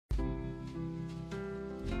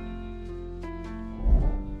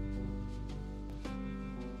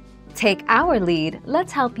Take our lead,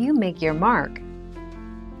 let's help you make your mark.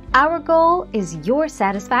 Our goal is your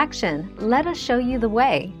satisfaction. Let us show you the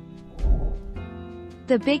way.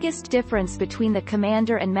 The biggest difference between the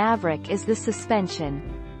Commander and Maverick is the suspension.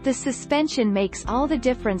 The suspension makes all the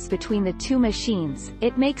difference between the two machines.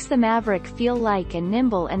 It makes the Maverick feel light and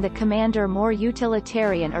nimble and the Commander more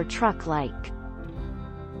utilitarian or truck-like.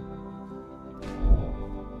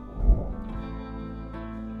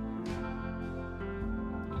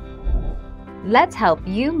 Let's help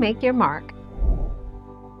you make your mark.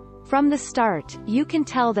 From the start, you can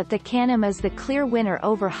tell that the Can-Am is the clear winner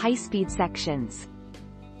over high-speed sections.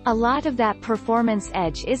 A lot of that performance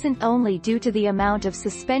edge isn't only due to the amount of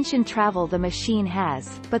suspension travel the machine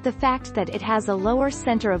has, but the fact that it has a lower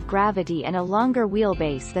center of gravity and a longer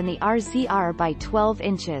wheelbase than the RZR by 12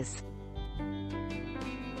 inches.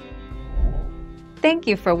 Thank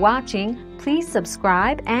you for watching. Please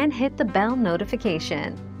subscribe and hit the bell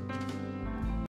notification.